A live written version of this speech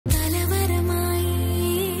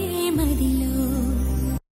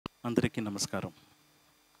అందరికీ నమస్కారం.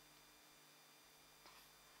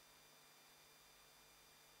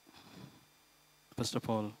 First of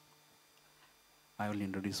all, I will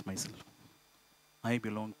introduce myself. I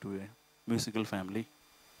belong to a musical family.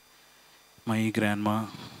 My grandma,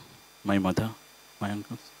 my mother, my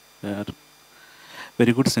uncles, they are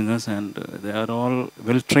very good singers and they are all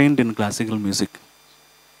well trained in classical music.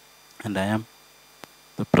 And I am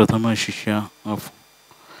the Prathama Shishya of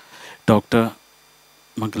Dr.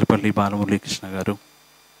 Mangalapalli Balamurali Krishna Garu.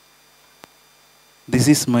 This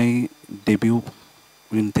is my debut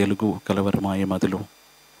in Telugu Kalavaramaye Madilo.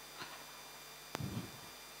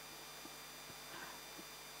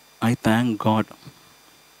 I thank God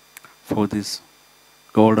for this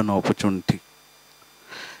golden opportunity.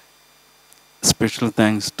 Special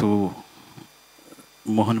thanks to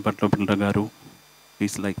Mohan Patlapilla Garu.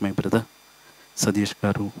 He's like my brother. Satish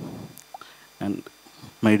Garu. And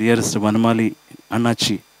my dearest Vanamali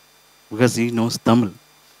Annachi, because he knows Tamil.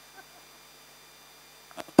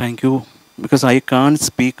 Thank you, because I can't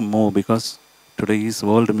speak more because today is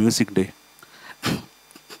World Music Day.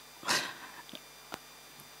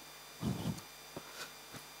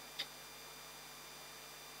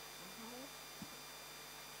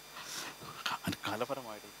 And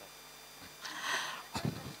Kalavaramaye Madilo.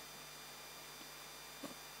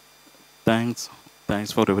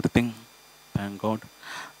 Thanks for everything. Thank God.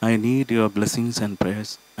 I need your blessings and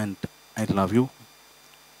prayers, and I love you.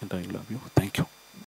 Thank you.